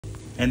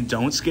And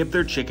don't skip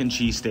their chicken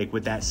cheesesteak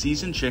with that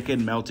seasoned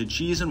chicken, melted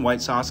cheese, and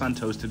white sauce on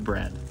toasted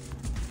bread.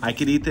 I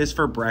could eat this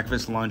for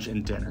breakfast, lunch,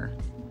 and dinner.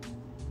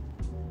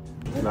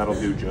 That'll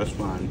do just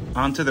fine.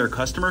 On to their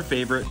customer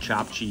favorite,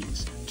 chopped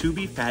cheese. 2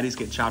 beef patties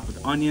get chopped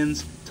with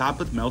onions, topped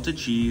with melted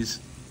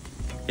cheese.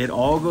 It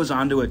all goes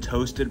onto a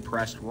toasted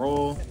pressed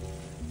roll.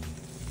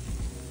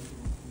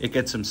 It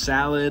gets some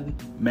salad,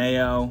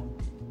 mayo,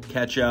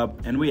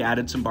 ketchup, and we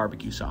added some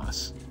barbecue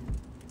sauce.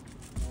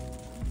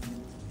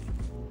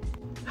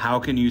 How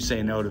can you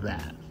say no to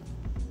that?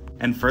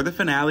 And for the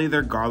finale,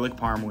 their garlic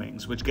parm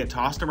wings, which get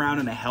tossed around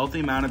in a healthy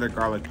amount of their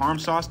garlic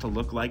parm sauce to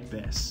look like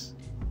this.